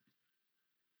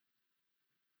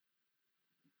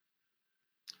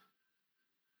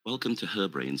Welcome to Her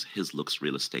Brains, His Looks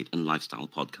Real Estate and Lifestyle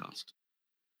podcast.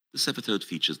 This episode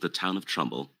features the town of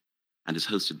Trumbull and is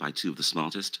hosted by two of the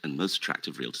smartest and most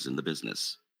attractive realtors in the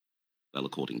business. Well,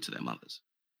 according to their mothers.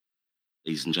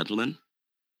 Ladies and gentlemen,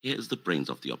 here is the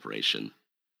brains of the operation,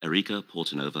 Erika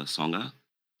Portanova Songer,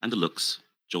 and the looks,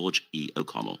 George E.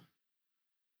 O'Connell.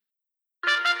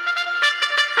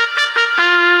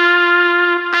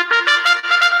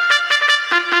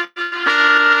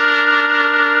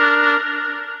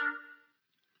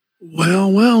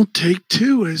 Well, take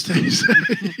two, as they say.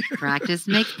 Practice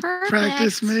makes perfect.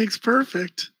 Practice makes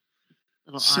perfect.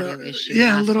 Audio issue.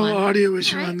 Yeah, a little audio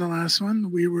issue on the last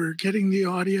one. We were getting the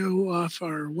audio off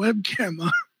our webcam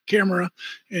camera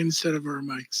instead of our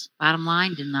mics. Bottom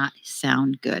line, did not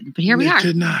sound good. But here we are. It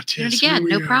did not. Yes, did it again.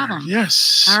 No problem.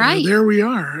 Yes. All right. There we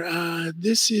are.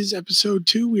 This is episode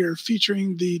 2. We are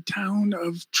featuring the town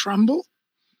of Trumbull,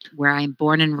 where I'm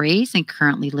born and raised and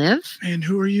currently live. And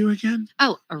who are you again?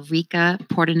 Oh, Erika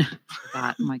Portanova.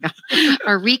 Oh my God.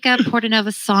 Erika Portanova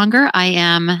Songer. I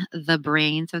am the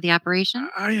brains of the operation.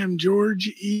 I am George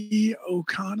E.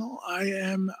 O'Connell. I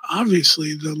am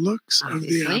obviously the looks of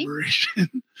the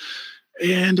operation.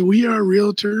 And we are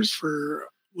realtors for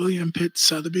William Pitt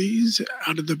Sotheby's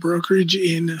out of the brokerage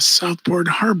in Southport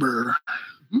Harbor.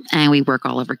 And we work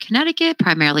all over Connecticut,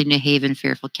 primarily New Haven,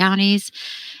 Fairfield counties.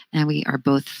 And we are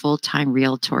both full-time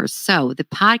realtors. So the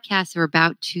podcast we're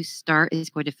about to start is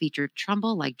going to feature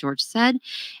Trumbull, like George said.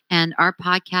 And our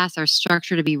podcasts are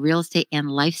structured to be real estate and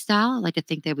lifestyle. I like to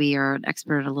think that we are an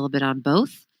expert a little bit on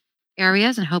both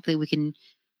areas, and hopefully we can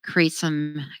create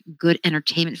some good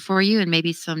entertainment for you and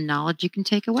maybe some knowledge you can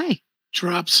take away.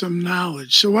 Drop some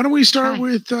knowledge. So why don't we start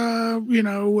with,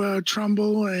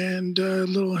 Trumbull and a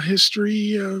little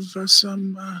history of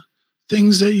some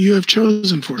things that you have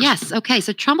chosen for us. Yes. Okay.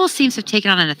 So Trumbull seems to have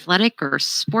taken on an athletic or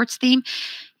sports theme,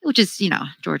 which is,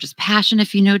 George's passion,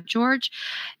 if you know George.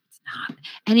 It's not.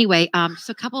 Anyway,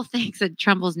 so a couple of things that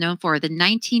Trumbull's known for. The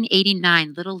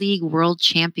 1989 Little League World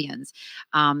Champions.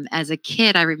 As a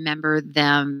kid, I remember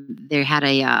them. They had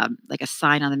a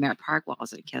sign on the Merritt Park. Well, I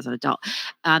was a kid, as an adult.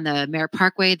 On the Merritt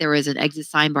Parkway, there was an exit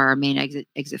sign bar, our main exit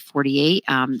 48,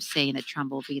 saying that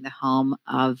Trumbull being the home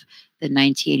of the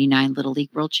 1989 Little League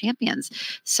World Champions.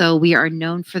 So we are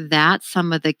known for that.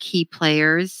 Some of the key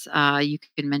players, you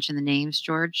can mention the names,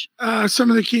 George.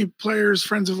 Some of the key players,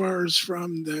 friends of ours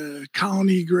from the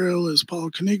Colony Grill is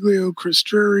Paul Coniglio, Chris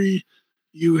Drury.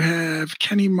 You have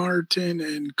Kenny Martin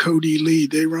and Cody Lee.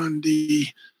 They run the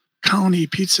Colony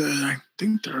Pizza. I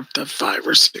think they're the 5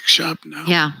 or 6 shop now.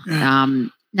 Yeah.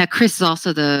 Now Chris is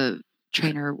also the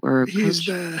trainer or he's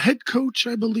the head coach,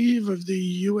 I believe, of the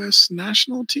U.S.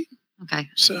 national team. Okay.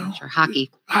 So sure. Hockey.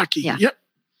 Yeah. Yep.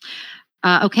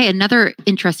 Okay. Another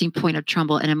interesting point of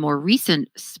Trumbull and a more recent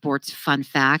sports fun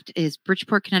fact is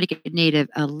Bridgeport, Connecticut native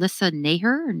Alyssa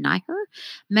Naher,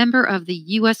 member of the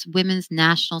U.S. women's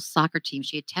national soccer team.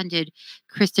 She attended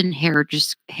Kristen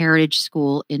Heritage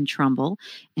School in Trumbull,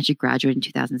 and she graduated in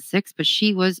 2006, but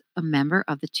she was a member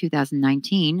of the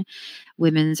 2019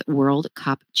 Women's World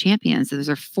Cup champions. So there's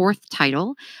their 4th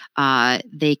title.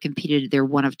 They competed. They're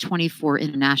one of 24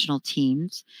 international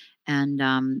teams. And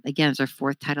again, it's our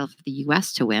 4th title for the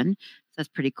U.S. to win. So that's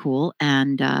pretty cool.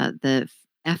 And the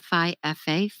FIFA.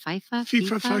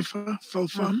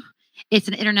 It's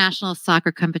an international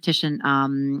soccer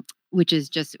competition, which is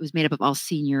it was made up of all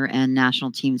senior and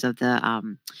national teams of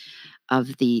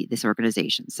this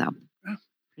organization. So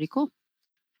pretty cool.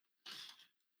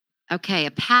 Okay,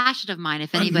 a passion of mine,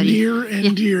 if anybody. Near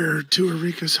and dear to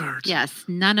Erika's heart. Yes,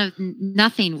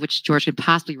 nothing which George could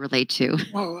possibly relate to.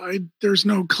 Well, there's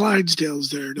no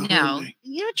Clydesdales there. No,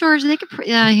 George, they could.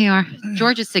 You are.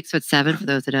 George is 6'7" for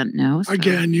those that don't know. So.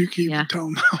 Again, you keep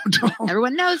telling them how tall.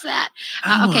 Everyone knows that.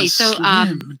 Okay, so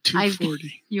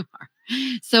 240. You are.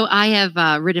 So I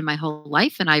have ridden my whole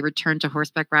life, and I returned to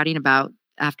horseback riding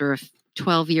after a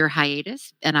 12-year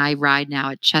hiatus, and I ride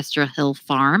now at Chester Hill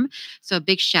Farm. So a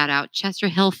big shout out. Chester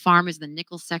Hill Farm is the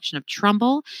Nichols section of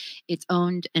Trumbull. It's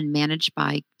owned and managed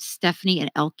by Stephanie and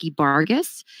Elke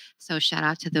Bargas. So shout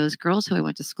out to those girls who I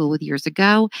went to school with years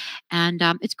ago. And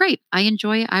it's great. I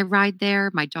enjoy it. I ride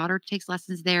there. My daughter takes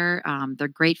lessons there. They're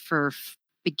great for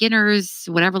beginners,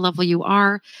 whatever level you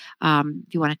are.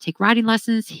 If you want to take riding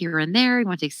lessons here and there, you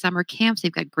want to take summer camps,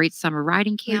 they've got great summer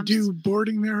riding camps. They do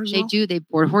boarding there as well? They do. They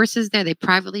board horses there. They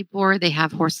privately board. They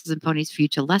have horses and ponies for you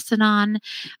to lesson on.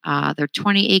 They're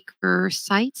 20-acre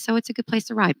sites, so it's a good place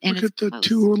to ride. And look at the close.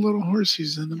 2 little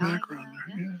horses in the background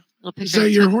there. Yeah. Is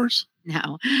that your horse?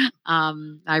 No.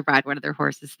 I ride one of their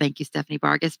horses. Thank you, Stephanie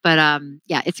Bargas. But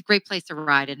it's a great place to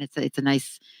ride, and it's a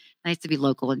nice to be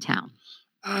local in town.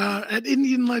 At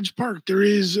Indian Ledge Park, there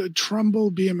is a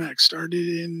Trumbull BMX, started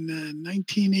in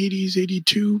 1980s,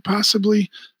 82 possibly.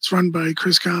 It's run by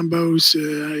Chris Gombos.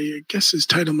 I guess his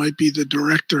title might be the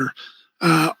director.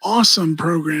 Awesome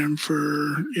program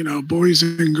for, boys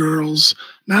and girls,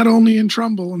 not only in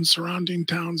Trumbull and surrounding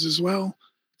towns as well.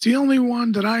 It's the only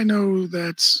one that I know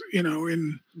that's,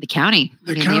 in the county.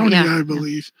 I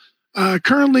believe.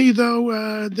 Currently,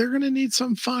 though, they're going to need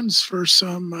some funds for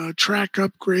some track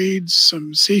upgrades,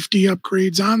 some safety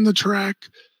upgrades on the track,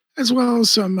 as well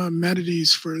as some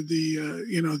amenities for the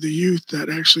youth that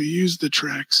actually use the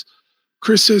tracks.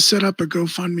 Chris has set up a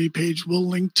GoFundMe page. We'll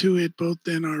link to it both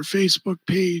in our Facebook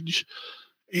page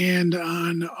and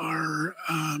on our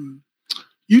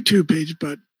YouTube page,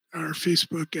 but our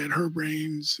Facebook at Her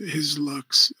Brains, His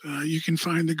Looks. You can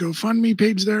find the GoFundMe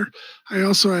page there. I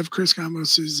also have Chris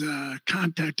Gomos's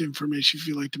contact information if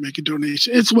you'd like to make a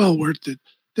donation. It's well worth it.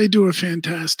 They do a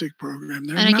fantastic program.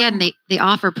 And again, they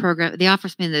offer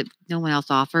something that no one else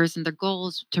offers, and their goal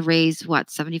is to raise what,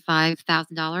 $75,000?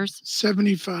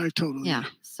 $75 total. Yeah.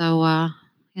 So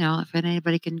if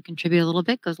anybody can contribute a little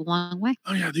bit, goes a long way.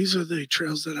 Oh yeah, these are the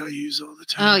trails that I use all the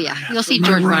time. Oh yeah, you'll see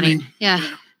George running. Yeah.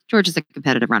 George is a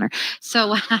competitive runner.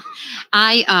 So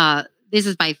this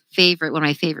is one of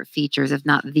my favorite features, if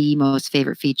not the most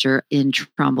favorite feature in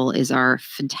Trumbull, is our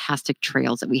fantastic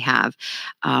trails that we have.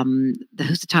 The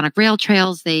Housatonic Rail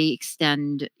Trails, they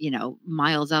extend,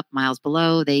 miles up, miles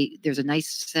below. There's a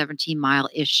nice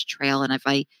 17-mile-ish trail. And if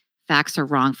facts are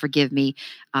wrong, forgive me.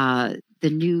 The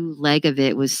new leg of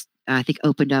it was, I think,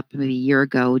 opened up maybe a year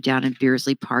ago down in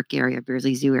Beardsley Park area,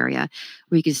 Beardsley Zoo area,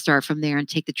 where you can start from there and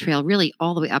take the trail really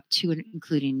all the way up to and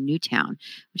including Newtown,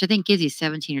 which I think gives you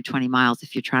 17 or 20 miles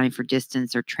if you're trying for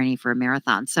distance or training for a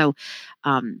marathon. So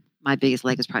my biggest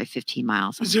leg is probably 15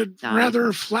 miles. Is it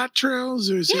rather flat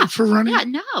trails, or is it for running? Yeah,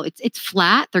 no, it's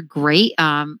flat. They're great.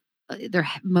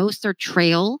 Most are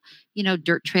trail,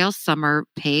 dirt trails. Some are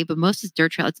paved, but most is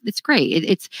dirt trail. It's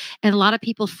great. And a lot of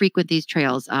people frequent these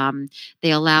trails.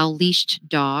 They allow leashed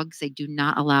dogs. They do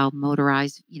not allow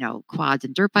motorized, quads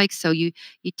and dirt bikes. So you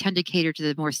tend to cater to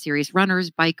the more serious runners,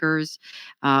 bikers,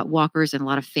 walkers, and a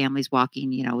lot of families walking,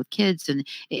 with kids. And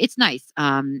it's nice.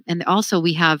 And also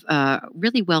we have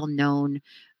really well-known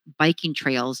biking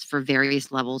trails for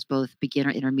various levels, both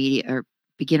beginner, intermediate,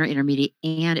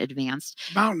 and advanced.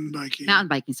 Mountain biking.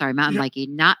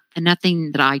 Biking.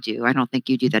 Nothing that I do. I don't think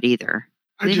you do that either.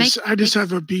 I just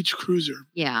have a beach cruiser.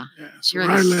 Yeah. So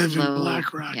where I live in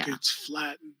Black Rock, it's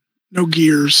flat, no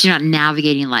gears. You're not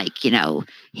navigating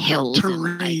hills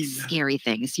terrain, and scary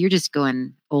things. You're just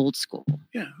going old school.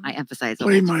 Yeah. I emphasize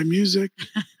play my music.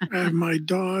 I have my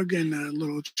dog and a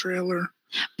little trailer.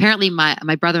 Apparently,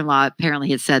 my brother-in-law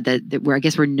had said that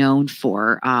we're known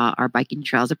for our biking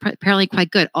trails. They're apparently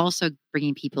quite good. Also,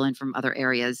 bringing people in from other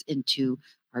areas into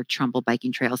our Trumbull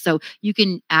biking trail. So you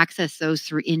can access those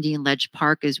through Indian Ledge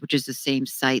Park, which is the same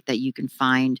site that you can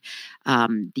find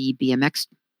the BMX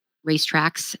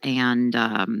racetracks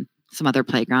and some other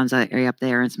playgrounds area up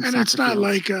there, and some. And it's not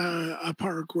like a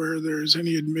park where there's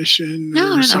any admission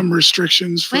or no. some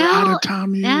restrictions for out of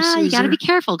town use. Yeah, you got to be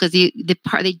careful because they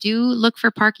do look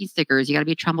for parking stickers. You got to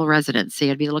be a Trumbull resident, so you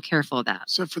got to be a little careful of that.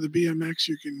 Except for the BMX,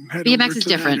 you can head. BMX is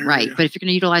different, right? But if you're going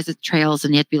to utilize the trails,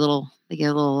 and you have to be they get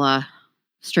a little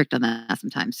strict on that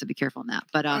sometimes, so be careful on that.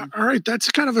 But all right,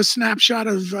 that's kind of a snapshot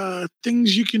of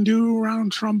things you can do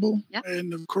around Trumbull. Yep.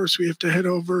 And of course, we have to head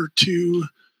over to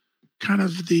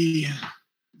the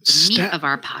meat of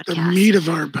our podcast. The meat of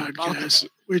our podcast,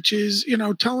 which is,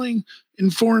 informing,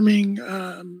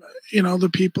 the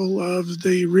people of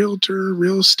the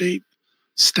real estate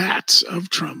stats of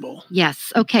Trumbull.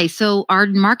 Yes. Okay. So our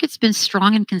market's been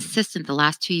strong and consistent the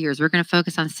last 2 years. We're going to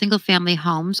focus on single family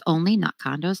homes only, not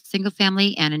condos, single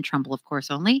family, and in Trumbull, of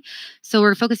course, only. So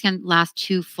we're focusing on last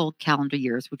 2 full calendar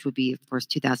years, which would be, of course,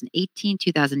 2018,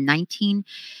 2019.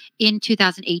 In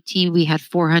 2018, we had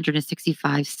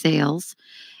 465 sales,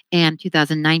 and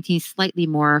 2019, slightly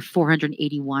more,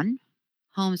 481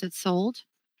 homes that sold.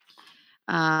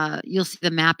 You'll see the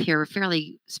map here,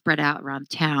 fairly spread out around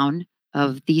town.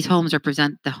 Of these homes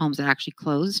represent the homes that actually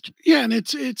closed. Yeah, and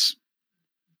it's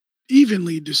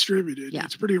evenly distributed. Yeah.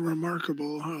 It's pretty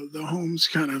remarkable how the homes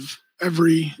kind of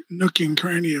every nook and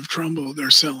cranny of Trumbull they're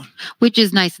selling. Which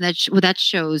is nice. And what that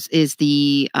shows is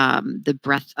the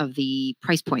breadth of the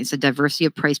price points, the diversity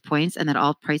of price points, and that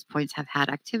all price points have had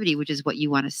activity, which is what you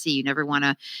want to see. You never want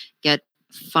to get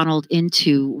funneled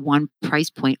into one price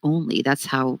point only. That's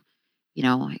how,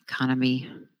 economy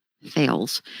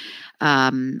fails.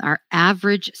 Our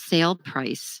average sale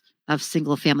price of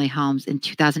single family homes in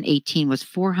 2018 was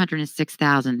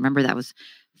 $406,000. Remember, that was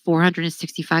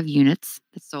 465 units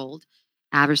that sold,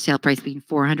 average sale price being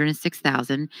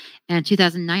 406,000. And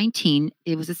 2019,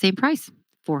 it was the same price,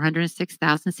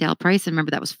 406,000 sale price. And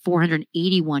remember, that was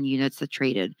 481 units that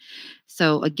traded.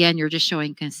 So again, you're just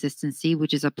showing consistency,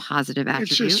 which is a positive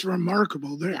It's attribute. just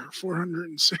remarkable there. Yeah.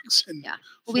 406 and Yeah.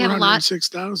 Well, we have a lot,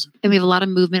 406,000. and we have a lot of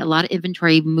movement, a lot of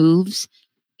inventory moves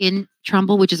in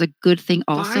Trumbull, which is a good thing.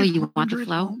 Also, you want the 500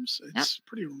 flow. homes? It's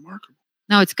pretty remarkable.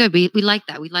 No, it's good. We like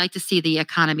that. We like to see the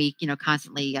economy,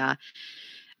 constantly on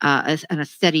a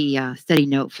steady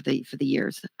note for the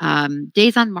years.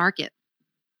 Days on market.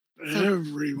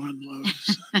 Everyone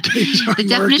loves days on The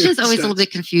definition is market always a little stats.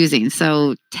 bit confusing.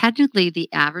 So technically, the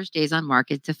average days on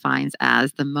market defines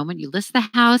as the moment you list the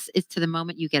house is to the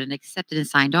moment you get an accepted and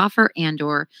signed offer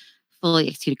and/or fully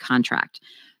executed contract.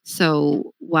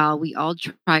 So while we all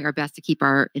try our best to keep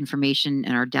our information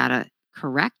and our data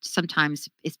correct, sometimes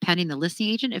it's pending the listing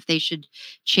agent if they should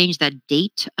change that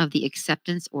date of the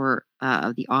acceptance or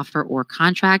of the offer or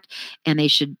contract, and they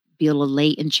should be a little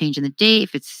late in changing the date.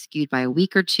 If it's skewed by a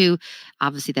week or two,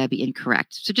 obviously that'd be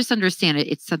incorrect. So just understand it.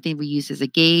 It's something we use as a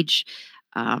gauge,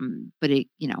 but we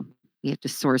have to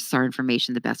source our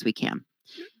information the best we can.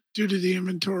 Due to the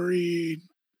inventory,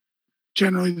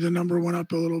 generally the number went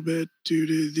up a little bit due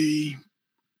to the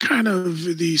kind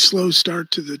of the slow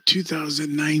start to the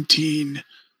 2019,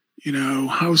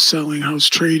 house selling, house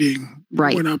trading.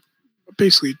 Right. Went up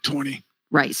basically 20.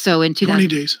 Right. So in 20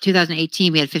 days.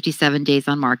 2018, we had 57 days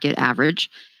on market average.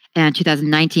 And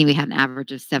 2019, we had an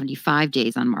average of 75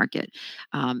 days on market.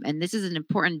 And this is an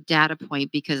important data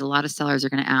point because a lot of sellers are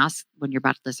going to ask when you're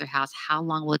about to list their house, how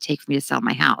long will it take for me to sell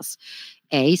my house?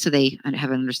 A, so they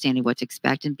have an understanding what to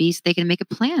expect, and B, so they can make a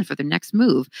plan for their next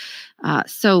move.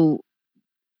 So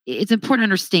it's important to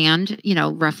understand,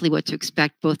 roughly what to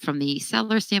expect, both from the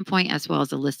seller standpoint as well as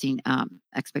the listing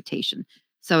expectation.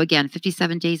 So again,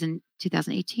 57 days in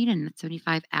 2018 and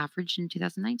 75 average in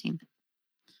 2019.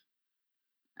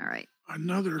 All right.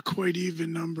 Another quite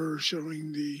even number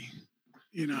showing the,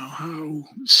 how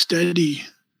steady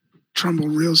Trumbull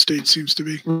real estate seems to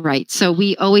be. Right. So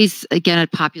we always, again, a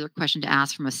popular question to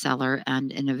ask from a seller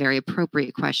and a very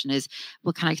appropriate question is,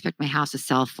 what can I expect my house to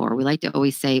sell for? We like to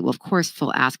always say, well, of course,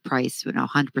 full ask price,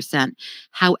 100%.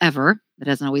 However, that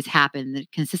doesn't always happen. The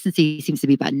consistency seems to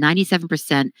be about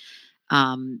 97%.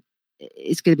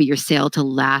 It's going to be your sale to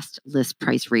last list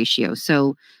price ratio.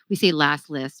 So we say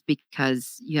last list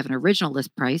because you have an original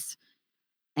list price,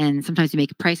 and sometimes you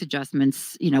make price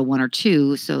adjustments, one or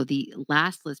two. So the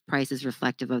last list price is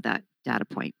reflective of that data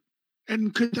point.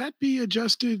 And could that be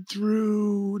adjusted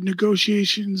through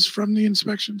negotiations from the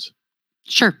inspections?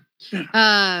 Sure. Yeah.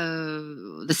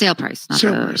 The sale price, not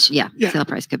sale price. Yeah, sale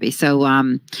price could be. So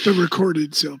the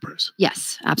recorded sale price.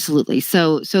 Yes, absolutely.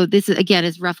 So this again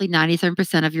is roughly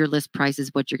 97% of your list price is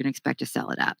what you're going to expect to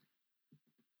sell it at.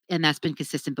 And that's been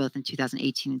consistent both in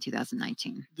 2018 and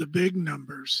 2019. The big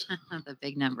numbers. The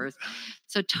big numbers.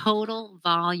 So total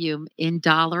volume in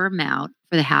dollar amount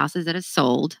for the houses that have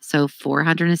sold. So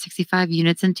 465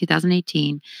 units in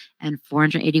 2018 and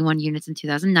 481 units in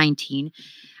 2019.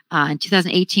 In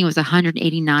 2018 was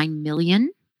 189 million.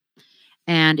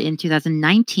 And in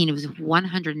 2019, it was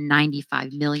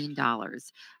 $195 million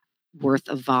worth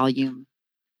of volume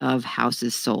of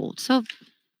houses sold. So,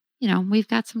 we've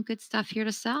got some good stuff here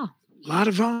to sell. A lot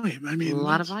of volume. I mean, a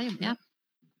lot of volume. Yeah.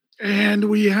 And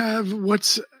we have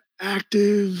what's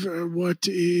active, what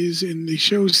is in the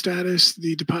show status,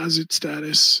 the deposit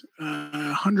status,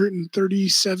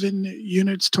 137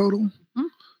 units total.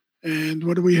 And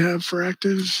what do we have for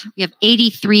active? We have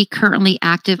 83 currently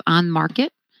active on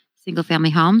market, single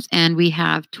family homes, and we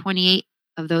have 28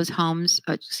 of those homes,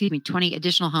 20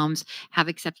 additional homes have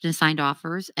accepted and signed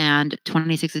offers, and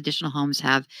 26 additional homes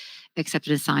have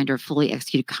accepted and signed or fully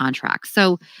executed contracts.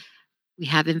 So we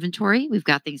have inventory. We've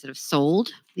got things that have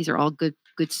sold. These are all good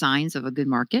signs of a good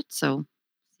market. So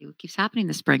see what keeps happening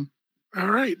this spring. All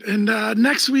right. And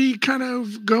next we kind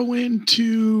of go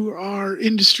into our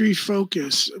industry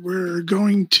focus. We're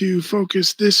going to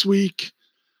focus this week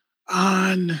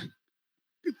on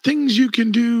things you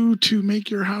can do to make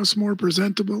your house more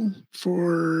presentable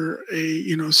for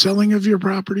selling of your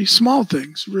property. Small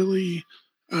things, really.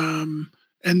 And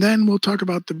then we'll talk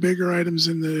about the bigger items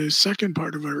in the second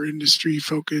part of our industry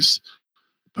focus.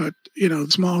 But,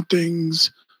 small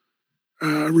things.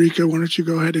 Rika, why don't you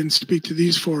go ahead and speak to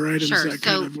these four items that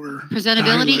kind of were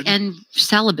presentability highlighted. And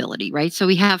sellability, right? So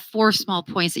we have 4 small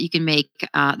points that you can make,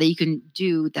 that you can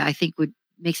do that I think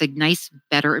makes a nice,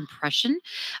 better impression.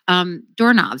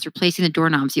 Doorknobs, replacing the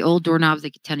doorknobs. The old doorknobs,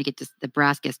 they tend to get the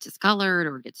brass gets discolored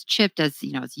or gets chipped as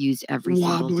it's used every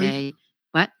single day.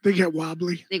 What? They get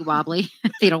wobbly. They wobbly.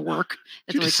 They don't work.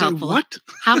 That's You always just say, helpful. what?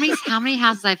 How many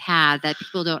houses I've had that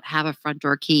people don't have a front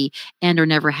door key and or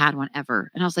never had one ever.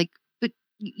 And I was like, but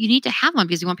you need to have one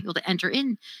because you want people to enter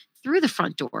in through the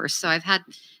front door. So I've had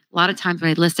a lot of times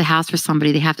when I list a house for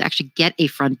somebody, they have to actually get a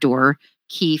front door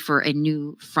key for a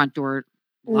new front door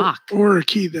lock. Or a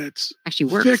key that's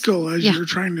Actually works. fickle as Yeah. you're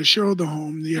trying to show the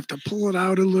home. You have to pull it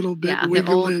out a little bit, Yeah,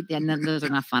 wiggle it. and then those are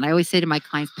not fun. I always say to my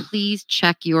clients, please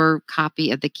check your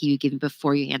copy of the key you give me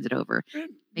before you hand it over.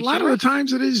 And Make a lot sure of it the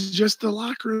times it is just the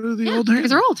lock or the Yeah, old because handle.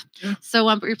 they're old. Yeah.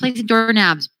 So replacing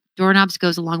doorknobs. Doorknobs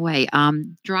goes a long way.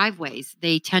 Driveways,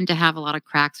 they tend to have a lot of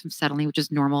cracks from settling, which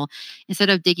is normal. Instead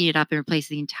of digging it up and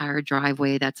replacing the entire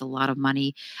driveway, that's a lot of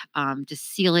money. To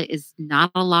seal it is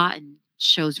not a lot and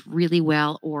shows really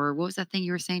well. Or what was that thing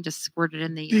you were saying? Just squirt it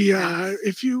in the cracks.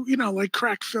 If you like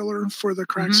crack filler for the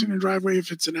cracks in your driveway,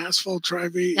 if it's an asphalt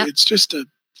driveway, Yep. it's just a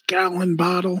gallon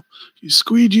bottle. You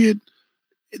squeegee it.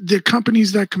 The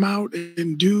companies that come out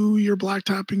and do your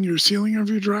blacktopping, your sealing of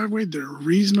your driveway, they're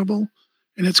reasonable.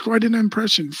 And it's quite an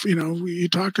impression. You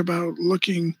talk about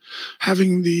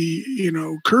having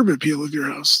the, curb appeal of your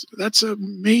house. That's a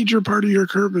major part of your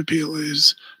curb appeal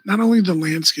is not only the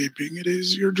landscaping, it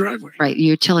is your driveway. Right,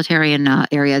 utilitarian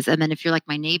areas. And then if you're like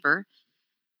my neighbor,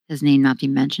 his name not be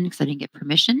mentioned because I didn't get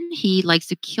permission. He likes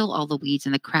to kill all the weeds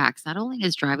and the cracks, not only in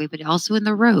his driveway, but also in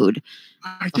the road.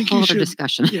 I A think whole you other should.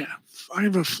 discussion. Yeah, I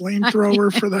have a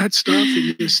flamethrower for that stuff. And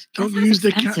you just don't That sounds use the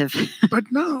expensive. But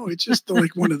no, it's just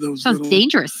like one of those Sounds little.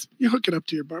 dangerous. You hook it up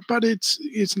to your bar, but it's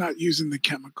not using the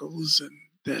chemicals and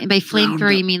that. And by flamethrower,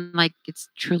 you Roundup. mean like it's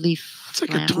truly It's like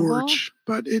a flammable? torch,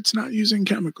 but it's not using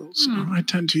chemicals. So I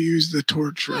tend to use the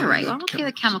torch. All rather right. than Well, okay,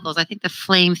 the chemicals. I think the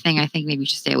flame thing, I think maybe you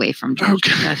should stay away from. George.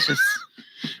 Okay. That's just,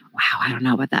 wow, I don't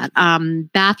know about that.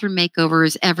 Bathroom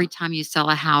makeovers. Every time you sell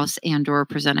a house and or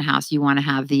present a house, you want to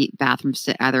have the bathrooms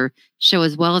to either show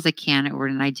as well as it can or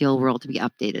in an ideal world to be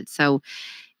updated. So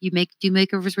you do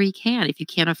makeovers where you can. If you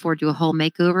can't afford to do a whole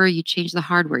makeover, you change the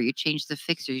hardware, you change the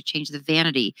fixture, you change the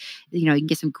vanity. You can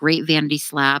get some great vanity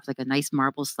slabs, like a nice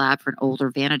marble slab for an older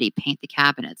vanity. Paint the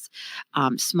cabinets.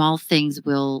 Small things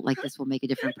like this will make a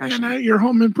different impression. And at your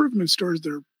home improvement stores,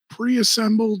 they're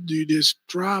pre-assembled. You just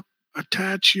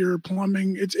attach your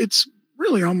plumbing. It's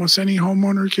really almost any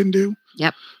homeowner can do.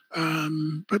 Yep.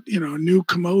 But a new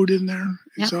commode in there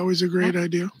is Yep. always a great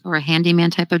idea. Or a handyman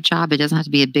type of job. It doesn't have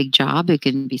to be a big job. It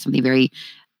can be something very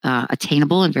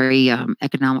attainable and very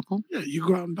economical. Yeah, you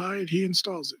go out and buy it. He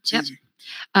installs it. It's Yep. easy.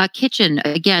 Kitchen,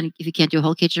 again, if you can't do a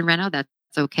whole kitchen reno, that's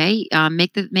okay.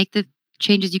 Make the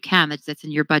changes you can. That's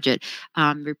in your budget.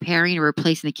 Repairing or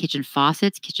replacing the kitchen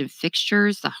faucets, kitchen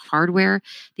fixtures, the hardware.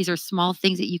 These are small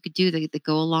things that you could do that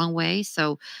go a long way.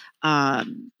 So,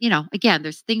 again,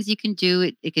 there's things you can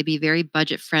do. It could be very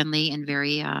budget friendly and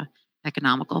very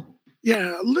economical.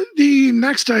 Yeah, the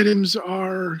next items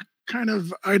are kind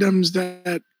of items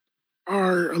that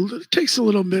takes a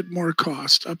little bit more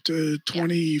cost, up to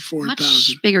 $24,000.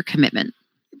 Much bigger commitment.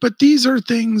 But these are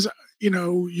things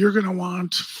you're going to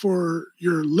want for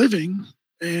your living,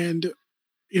 and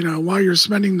while you're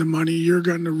spending the money, you're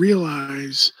going to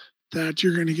realize that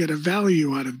you're going to get a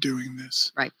value out of doing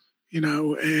this. Right.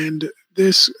 And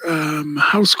this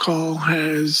house call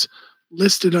has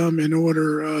listed them in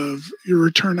order of your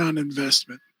return on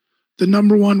investment. The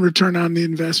number one return on the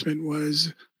investment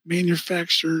was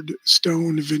manufactured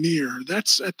stone veneer.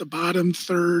 That's at the bottom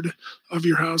third of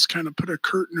your house, kind of put a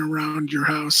curtain around your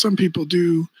house. Some people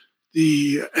do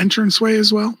the entranceway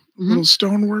as well, a little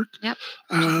stonework. Yep.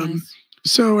 Nice.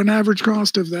 So an average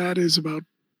cost of that is about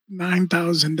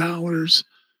 $9,000.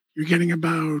 You're getting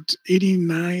about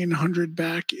 $8,900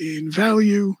 back in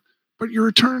value, but your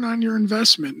return on your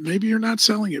investment, maybe you're not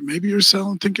selling it. Maybe you're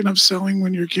thinking of selling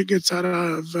when your kid gets out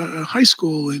of high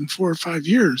school in 4 or 5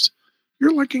 years.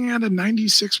 You're looking at a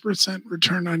 96%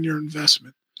 return on your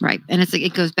investment. Right. And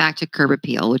it goes back to curb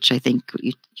appeal, which I think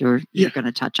you're going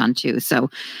to touch on too. So,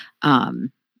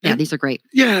 these are great.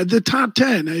 Yeah, the top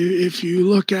 10, if you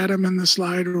look at them in the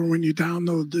slide or when you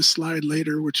download this slide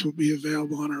later, which will be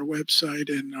available on our website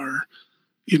and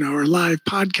our live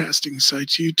podcasting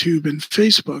sites, YouTube and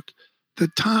Facebook, the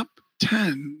top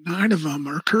 9 of them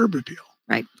are curb appeal.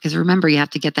 Right. Because remember, you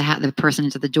have to get the person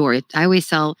into the door. I always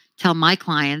tell my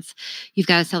clients, you've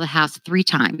got to sell the house 3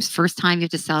 times. First time, you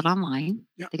have to sell it online.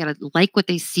 Yep. They got to like what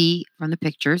they see from the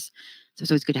pictures. So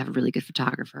it's always good to have a really good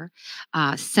photographer.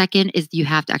 Second is you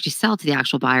have to actually sell to the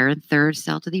actual buyer. And third,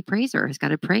 sell to the appraiser. It's got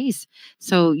to appraise.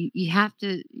 So you got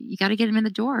to get him in the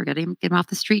door. Got to get him off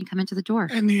the street and come into the door.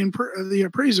 And the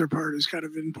appraiser part is kind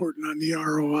of important on the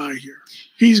ROI here.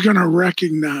 He's going to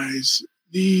recognize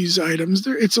these items,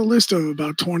 it's a list of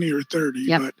about 20 or 30,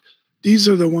 Yep. but these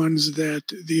are the ones that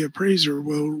the appraiser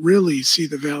will really see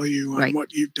the value on Right.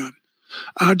 what you've done.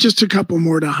 Just a couple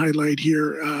more to highlight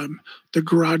here. The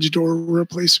garage door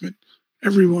replacement.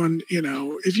 Everyone,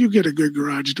 if you get a good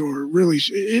garage door, really,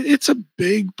 it's a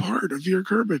big part of your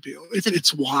curb appeal.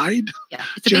 It's wide. Yeah,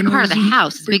 it's a big part of the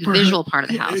house. It's a big part of- visual part of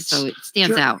the yeah, house, it's so it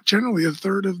stands out. Generally, a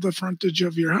third of the frontage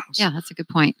of your house. Yeah, that's a good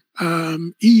point.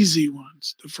 Easy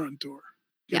ones, the front door.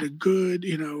 Get Yeah. a good,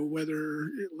 whether a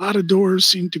lot of doors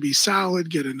seem to be solid,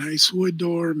 get a nice wood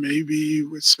door, maybe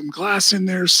with some glass in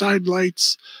there, side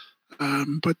lights.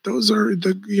 But those are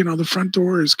the front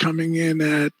door is coming in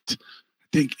at, I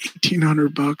think,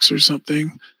 $1,800 or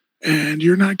something. And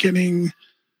you're not getting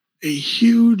a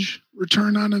huge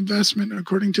return on investment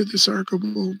according to this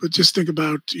article, but just think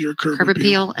about your curb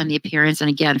appeal and the appearance. And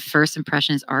again, first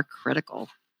impressions are critical.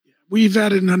 We've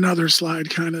added another slide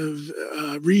kind of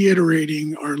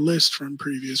reiterating our list from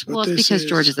previous. But Well, it's because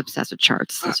George is obsessed with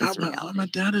charts. That's just the I'm reality. a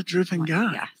data-driven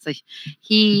guy. Yeah. So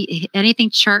anything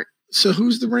chart So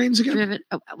who's the brains again? driven.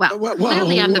 Oh, well,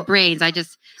 clearly I'm the brains. I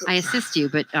assist you,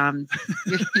 but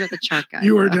you're the chart guy.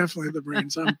 You are so. definitely the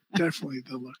brains. I'm definitely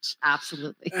the looks.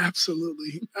 Absolutely.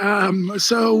 Absolutely.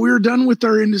 So we're done with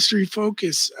our industry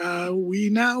focus. We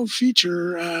now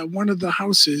feature one of the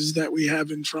houses that we have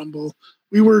in Trumbull.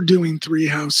 We were doing 3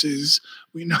 houses.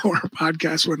 We know our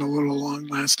podcast went a little long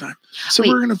last time. So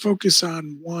we're going to focus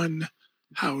on one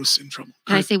house in Trumbull.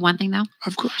 Can I say one thing though?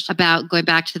 Of course. About going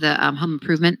back to the home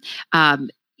improvement,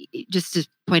 just to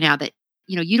point out that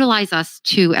utilize us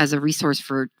too as a resource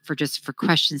for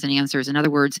questions and answers. In other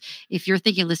words, if you're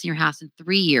thinking of listing your house in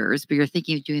 3 years, but you're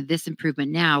thinking of doing this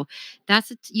improvement now,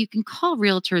 you can call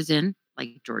realtors in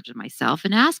like George and myself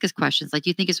and ask us questions like, do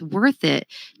you think it's worth it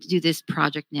to do this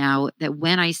project now that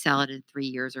when I sell it in 3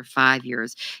 years or 5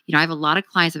 years? I have a lot of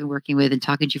clients I've been working with and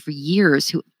talking to for years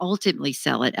who ultimately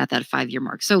sell it at that 5-year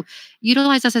mark. So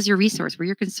utilize us as your resource. We're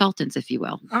your consultants, if you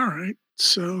will. All right.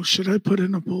 So should I put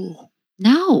in a pool?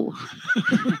 No.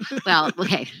 Well,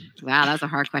 okay. Wow, that's a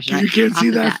hard question. You can't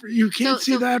see that. Bat. You can't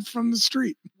see that from the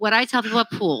street. What I tell people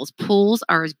about pools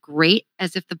are as great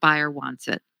as if the buyer wants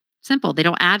it. Simple. They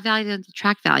don't add value, they don't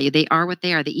detract value. They are what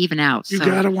they are. They even out. You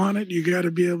gotta want it. You gotta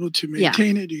be able to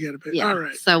maintain it. You gotta pay. Yeah. All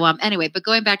right. So anyway, but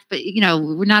going back,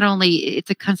 we're not only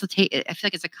it's a consultation. I feel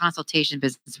like it's a consultation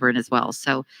business we're in as well.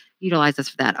 So utilize us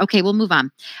for that. Okay, we'll move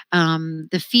on.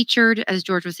 The featured, as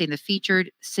George was saying, the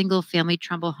featured single family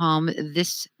Trumbull home.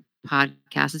 This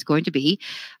podcast is going to be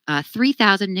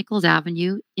 3000 Nichols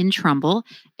Avenue in Trumbull.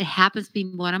 It happens to be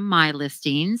one of my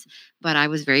listings, but I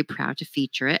was very proud to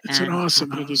feature it. It's an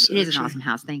awesome house. It is an awesome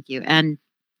house. Thank you. And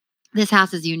this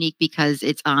house is unique because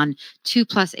it's on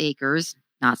 2+ acres,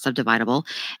 not subdividable,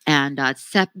 and it's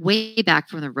set way back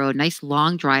from the road. Nice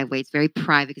long driveway. It's very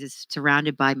private because it's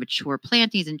surrounded by mature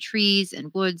plantings and trees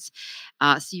and woods.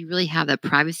 So you really have that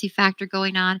privacy factor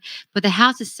going on. But the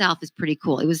house itself is pretty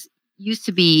cool. It used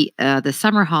to be the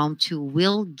summer home to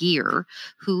Will Geer,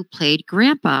 who played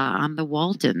Grandpa on the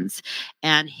Waltons,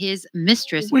 and his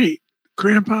mistress. Wait,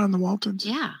 Grandpa on the Waltons?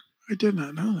 Yeah. I did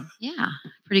not know that. Yeah.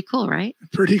 Pretty cool, right?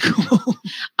 Pretty cool.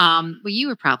 Well, you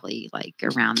were probably like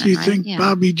around then, Do you right? think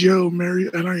Bobby Joe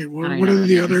married? I don't even. What are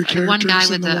the other characters? One guy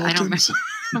with in the I don't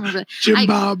remember. Jim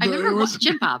Bob. I remember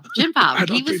Jim Bob. I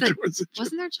don't think there was a Jim.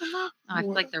 Wasn't there Jim Bob? No, I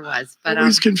feel like there was. But I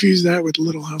always confuse that with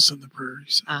Little House on the Prairie.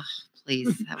 So.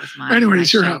 Please, that was mine.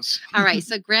 Anyways, your house. All right.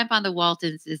 So Grandpa on the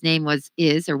Waltons, his name was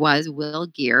Will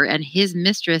Geer, and his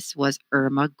mistress was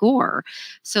Irma Gore.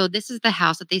 So this is the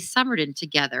house that they summered in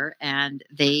together, and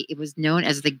it was known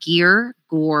as the Geer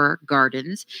Gore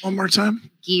Gardens. One more time.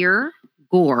 Geer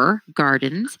Gore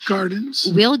Gardens.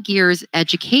 Will Geer's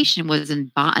education was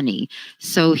in botany.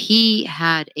 So he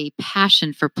had a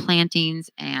passion for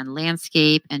plantings and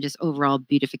landscape and just overall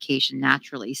beautification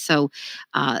naturally. So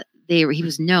he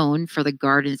was known for the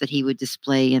gardens that he would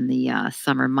display in the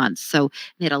summer months. So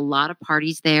they had a lot of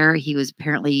parties there. He was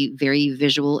apparently very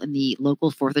visual in the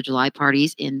local 4th of July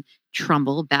parties in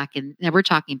Trumbull we're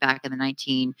talking back in the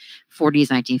 1940s,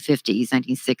 1950s,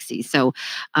 1960s. So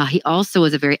he also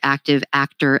was a very active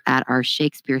actor at our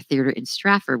Shakespeare Theater in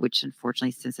Stratford, which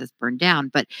unfortunately since has burned down.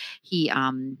 But he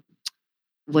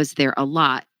was there a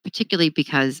lot, particularly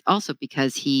because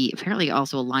he apparently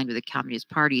also aligned with the Communist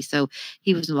Party. So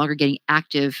he was no longer getting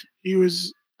active. He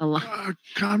was a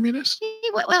communist?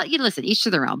 Well, listen, each to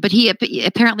their own. But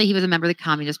apparently he was a member of the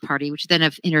Communist Party, which then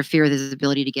interfered with his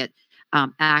ability to get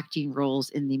acting roles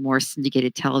in the more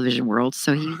syndicated television world.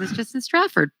 So he was just in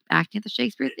Stratford acting at the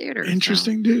Shakespeare Theater.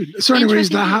 Interesting dude. So anyways,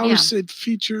 Interesting the dude, house, it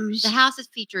features... The house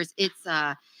it's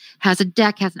has a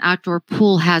deck, has an outdoor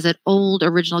pool, has an old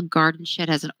original garden shed,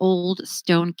 has an old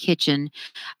stone kitchen,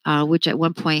 which at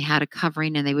one point had a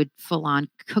covering and they would full on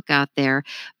cook out there.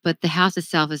 But the house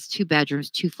itself is 2 bedrooms,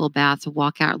 2 full baths, a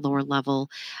walkout lower level,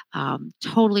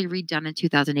 totally redone in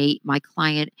 2008. My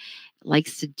client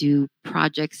likes to do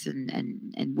projects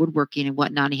and woodworking and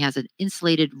whatnot. He has an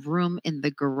insulated room in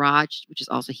the garage, which is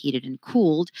also heated and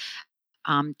cooled.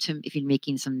 If you're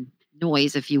making some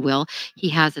noise, if you will, he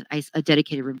has a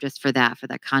dedicated room just for that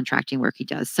contracting work he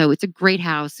does. So it's a great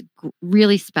house,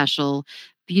 really special,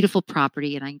 beautiful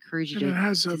property, and I encourage you And to it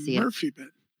has a see Murphy bed.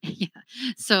 Yeah.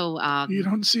 So You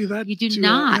don't see that. you do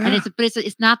not, and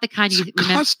it's not the kind you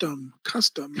remember.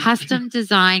 Custom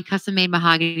design, custom made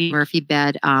mahogany Murphy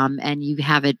bed, and you can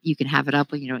have it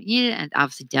up when you don't need it, and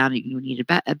obviously down you need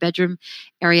a bedroom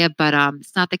area, but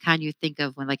it's not the kind you think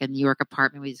of when like a New York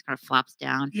apartment where it just kind of flops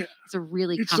down. Yeah, it's a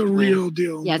really it's a real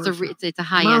deal. Yeah, it's a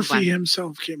high end Murphy one.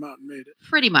 himself came out and made it.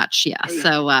 Pretty much, yeah. Oh, yeah.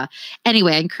 So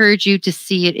anyway, I encourage you to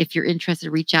see it. If you're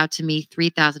interested, reach out to me.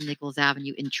 3000 Nichols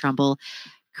Avenue in Trumbull.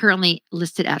 Currently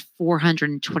listed at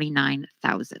 $429,000.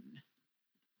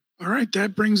 All right,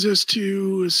 that brings us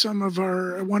to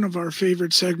one of our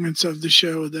favorite segments of the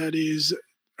show. That is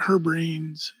her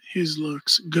brains, his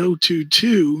looks. Go to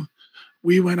 2.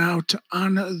 We went out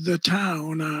on the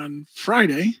town on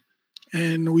Friday,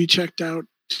 and we checked out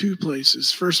 2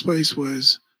 places. First place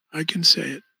was, I can say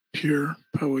it, Pure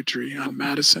Poetry on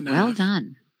Madison Ave. Well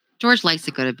done. George likes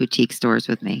to go to boutique stores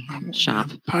with me and shop.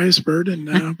 Pious Bird and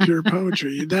now Pure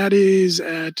Poetry. That is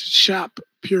at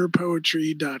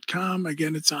shoppurepoetry.com.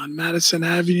 Again, it's on Madison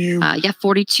Avenue.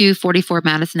 4244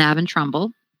 Madison Ave in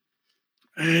Trumbull.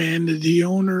 And the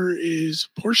owner is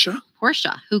Portia,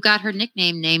 who got her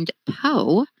nickname named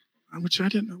Poe. Which I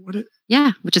didn't know what it...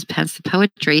 Yeah, which is hence the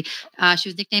poetry. She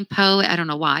was nicknamed Poe. I don't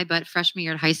know why, but freshman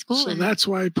year at high school. So that's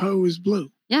why Poe is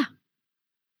blue. Yeah.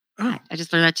 Oh. I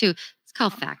just learned that too. It's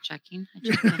called fact checking. I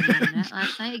checked on the internet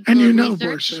last night. And you know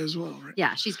research. Portia as well, right?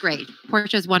 Yeah, she's great.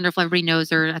 Portia is wonderful. Everybody knows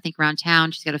her, I think, around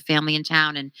town. She's got a family in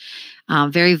town and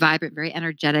very vibrant, very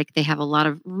energetic. They have a lot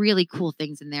of really cool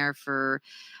things in there for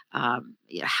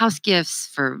house gifts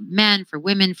for men, for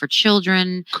women, for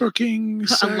children. Cooking.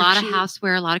 A lot of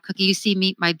houseware, a lot of cooking. You see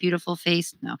me, my beautiful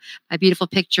face. No, my beautiful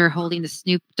picture holding the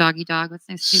Snoop Doggy Dog. What's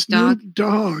his name? Snoop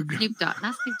Dogg. Snoop Dogg.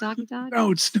 Not Snoop Doggy Dog?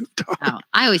 No, it's Snoop Dogg. Oh,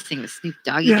 I always think it was Snoop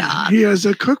Doggy Dog. He has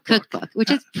a cookbook. Which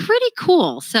is pretty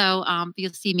cool. So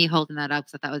you'll see me holding that up.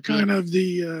 So that was kind of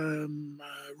the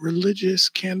religious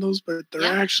candles, but they're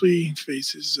actually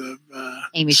faces of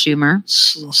Amy Schumer.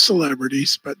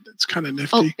 Celebrities, but it's kind of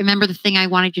nifty. Oh, remember the thing I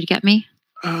wanted you to get me?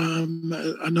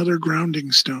 Another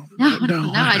grounding stone. No.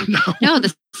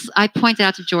 I pointed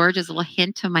out to George as a little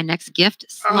hint to my next gift.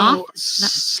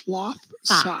 Sloth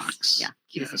socks. Yeah,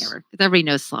 cutest ever. Because everybody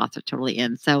knows sloths are totally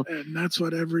in. So, and that's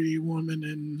what every woman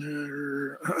in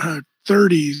her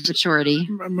 30s,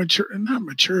 not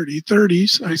maturity,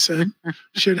 30s, I said,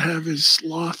 should have is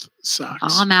sloth socks.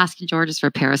 All I'm asking George is for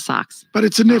a pair of socks. But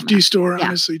it's a nifty store. Yeah.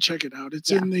 Honestly, check it out.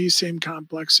 It's in the same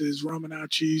complex as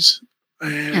Romanacci's.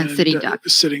 And Sitting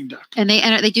Duck. And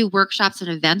they do workshops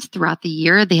and events throughout the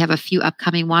year. They have a few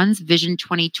upcoming ones. Vision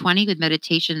 2020 with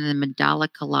meditation and the Mandala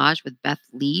Collage with Beth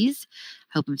Lees.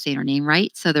 Hope I'm saying her name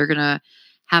right. So they're going to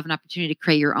have an opportunity to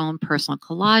create your own personal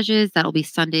collages. That'll be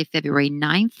Sunday, February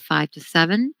 9th, 5 to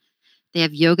 7. They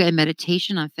have yoga and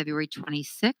meditation on February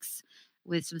 26th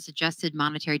with some suggested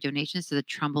monetary donations to the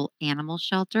Trumbull Animal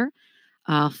Shelter.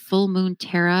 Full Moon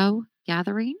Tarot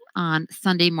gathering on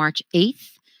Sunday, March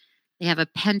 8th. They have a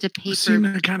pen to paper.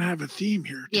 Seem to kind of have a theme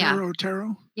here.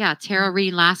 Tarot. Yeah, tarot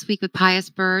reading last week with Pious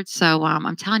Bird. So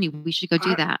I'm telling you, we should go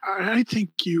do that. I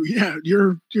think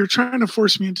you're trying to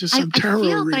force me into some tarot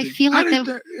reading. But I feel like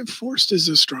forced is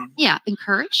a strong word. Yeah,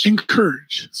 encourage.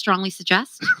 Strongly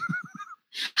suggest.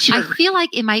 Sure. I feel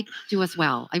like it might do us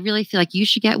well. I really feel like you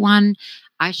should get one.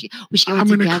 We should go I'm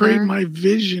going to create my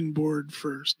vision board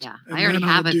first. Yeah, I already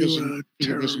have a vision for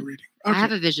your vision. Reading. Okay. I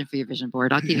have a vision for your vision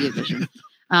board. I'll give you a vision.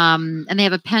 And they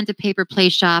have a pen to paper play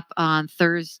shop on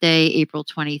Thursday, April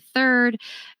 23rd,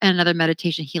 and another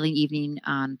meditation healing evening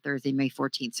on Thursday, May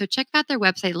 14th. So check out their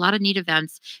website. A lot of neat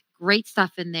events, great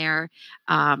stuff in there.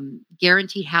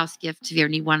 Guaranteed house gifts if you ever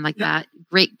need one like that.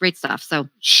 Great stuff. So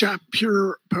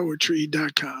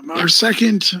shoppurepoetry.com. Our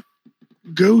second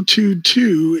go-to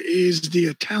 2 is the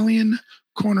Italian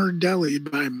Corner Deli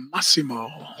by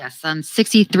Massimo. Yes, on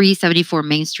 6374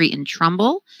 Main Street in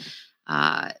Trumbull.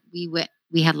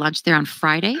 We had lunch there on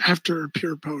Friday. After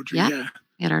Pure Poetry,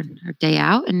 We had our day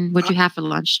out. And what'd you have for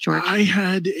lunch, George? I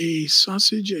had a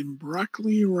sausage and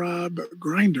broccoli rabe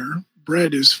grinder.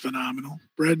 Bread is phenomenal.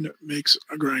 Bread makes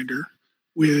a grinder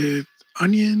with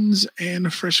onions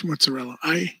and fresh mozzarella.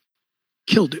 I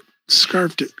killed it,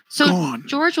 scarfed it, So gone.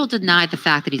 George will deny the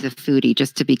fact that he's a foodie,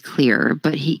 just to be clear,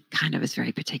 but he kind of is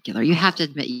very particular. You have to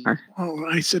admit you are. Oh,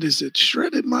 I said, is it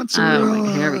shredded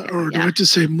mozzarella? Here we go. Or do I Yeah. have to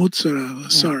say mozzarella?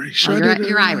 Sorry. Well, Shredded.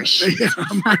 you're Irish. Yeah,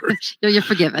 I'm Irish. You're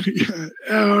forgiven. Yeah.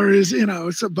 Or is,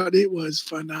 but it was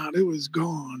phenomenal. It was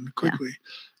gone quickly.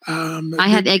 I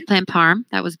had eggplant parm.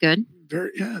 That was good.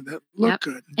 That looked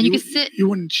good. And you could sit. You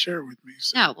wouldn't share with me.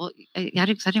 So. No, well, I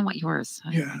didn't want yours.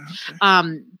 Yeah.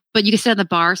 Okay. But you can sit on the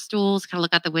bar stools, kind of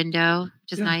look out the window,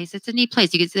 which is nice. It's a neat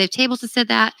place. They have tables to sit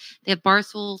at. They have bar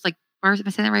stools, like bars. Am I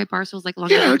saying that right? Bar stools, like along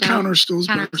the window. Counter stools.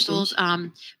 Counter stools.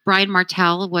 Brian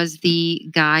Martell was the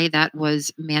guy that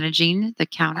was managing the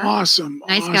counter. Awesome.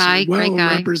 Nice guy. Great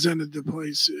guy. Represented the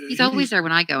place. He's always there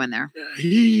when I go in there. Yeah,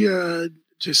 he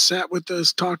just sat with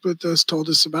us, talked with us, told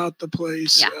us about the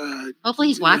place. Yeah. Hopefully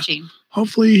he's watching.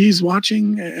 Hopefully he's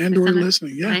watching and or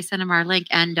listening. Yeah. I sent him our link.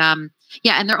 And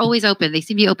and they're always open. They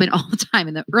seem to be open all the time,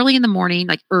 early in the morning,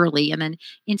 like early, and then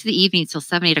into the evening till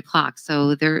 7, 8 o'clock.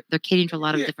 So they're catering to a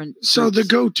lot of different So groups. the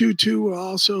go-to too will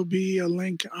also be a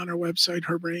link on our website,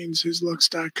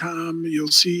 herbrainshislooks.com. You'll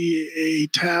see a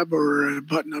tab or a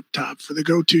button up top for the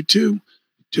go-to too.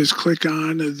 Just click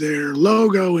on their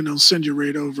logo and it'll send you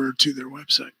right over to their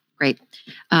website. Great.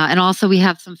 And also we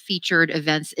have some featured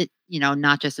events,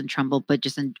 not just in Trumbull, but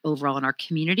just overall in our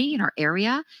community, in our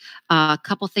area. A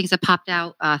couple things that popped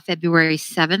out. February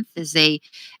 7th is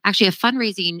actually a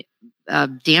fundraising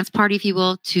dance party, if you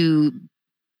will, to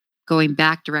going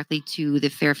back directly to the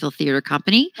Fairfield Theater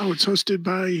Company. Oh, it's hosted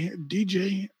by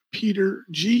DJ Peter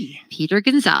G. Peter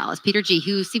Gonzalez, Peter G,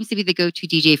 who seems to be the go-to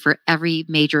DJ for every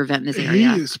major event in this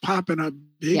area. He is popping up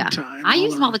big time. I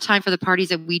use him all the time for the parties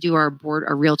that we do, our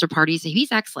realtor parties. He's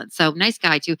excellent. So nice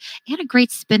guy too. And a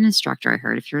great spin instructor, I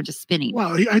heard, if you're into spinning.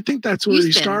 Well, I think that's where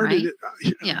he started.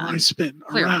 Right? Yeah, I spin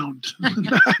clearly. Around.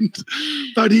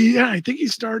 But I think he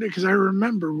started because I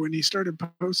remember when he started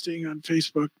posting on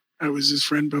Facebook, I was his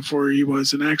friend before he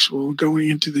was an actual going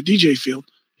into the DJ field.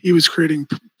 He was creating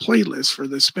playlists for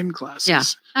the spin classes. Yeah.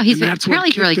 Oh, he's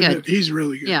apparently really good. He's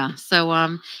really good. Yeah.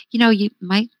 So, you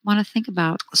might want to think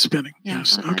about spinning. Yeah,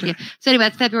 yes. Okay. So anyway,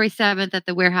 it's February 7th at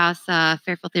the Warehouse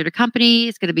Fairfield Theater Company.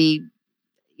 It's going to be,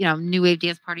 new wave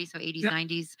dance party. So 80s,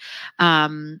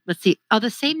 90s. Let's see. Oh, the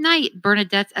same night,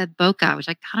 Bernadette's at Boca, which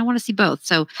I kind of want to see both.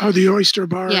 So. Oh, the Oyster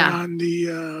Bar on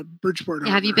the Bridgeport.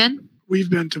 Yeah, have you been? We've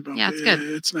been to Boca. Yeah, it's good.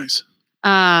 It's nice.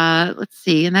 Let's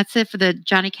see. And that's it for the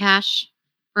Johnny Cash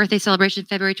birthday celebration,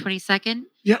 February 22nd.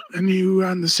 Yeah, and you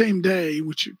on the same day,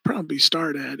 which you probably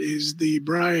start at, is the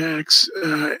Bryax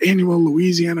annual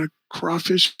Louisiana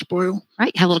crawfish boil.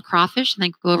 Right, have a little crawfish, and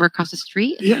then go over across the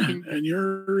street. And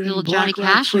you're in little Johnny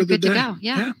Cash, and good to go.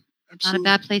 Yeah, absolutely.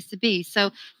 Not a bad place to be.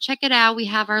 So check it out. We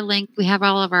have our link. We have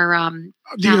all of our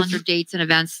calendar dates and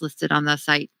events listed on the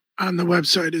site. On the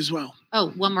website as well. Oh,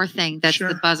 one more thing. That's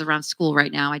the buzz around school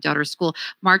right now. My daughter's school.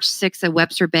 March 6th at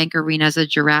Webster Bank Arena is a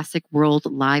Jurassic World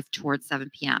live tour at 7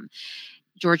 p.m.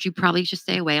 George, you probably should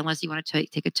stay away unless you want to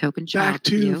take a token child. Back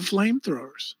to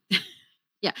flamethrowers.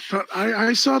 Yeah. But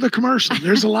I saw the commercial.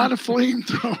 There's a lot of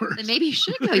flamethrowers. Then maybe you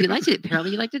should go.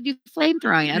 Apparently you like to do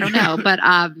flamethrowing. I don't know. But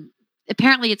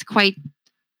apparently it's quite,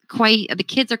 the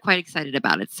kids are quite excited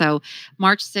about it. So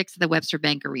March 6th at the Webster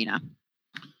Bank Arena.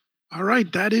 All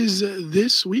right, that is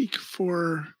this week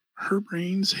for Her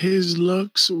Brains, His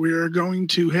Looks. We're going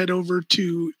to head over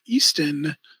to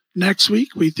Easton next week.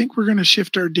 We think we're going to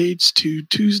shift our dates to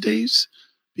Tuesdays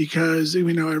because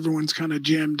we know everyone's kind of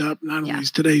jammed up. Not only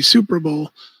is today Super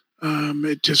Bowl,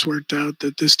 it just worked out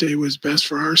that this day was best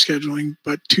for our scheduling,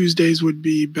 but Tuesdays would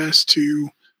be best to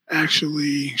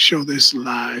actually show this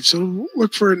live. So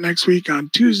look for it next week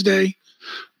on Tuesday.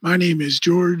 My name is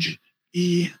George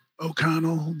E.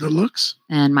 O'Connell, the Looks.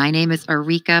 And my name is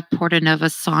Arika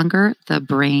Portanova Songer, the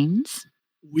Brains.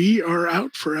 We are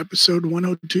out for episode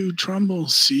 102 Trumbull.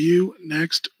 See you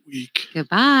next week.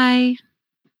 Goodbye.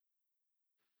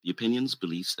 The opinions,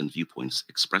 beliefs, and viewpoints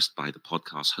expressed by the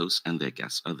podcast hosts and their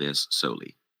guests are theirs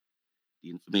solely. The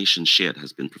information shared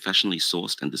has been professionally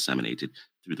sourced and disseminated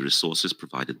through the resources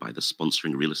provided by the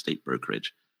sponsoring real estate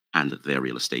brokerage and their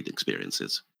real estate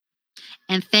experiences.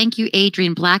 And thank you,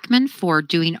 Adrian Blackman, for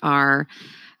doing our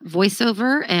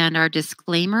voiceover and our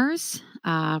disclaimers.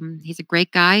 He's a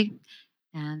great guy.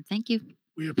 And thank you.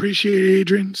 We appreciate it,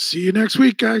 Adrian. See you next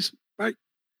week, guys.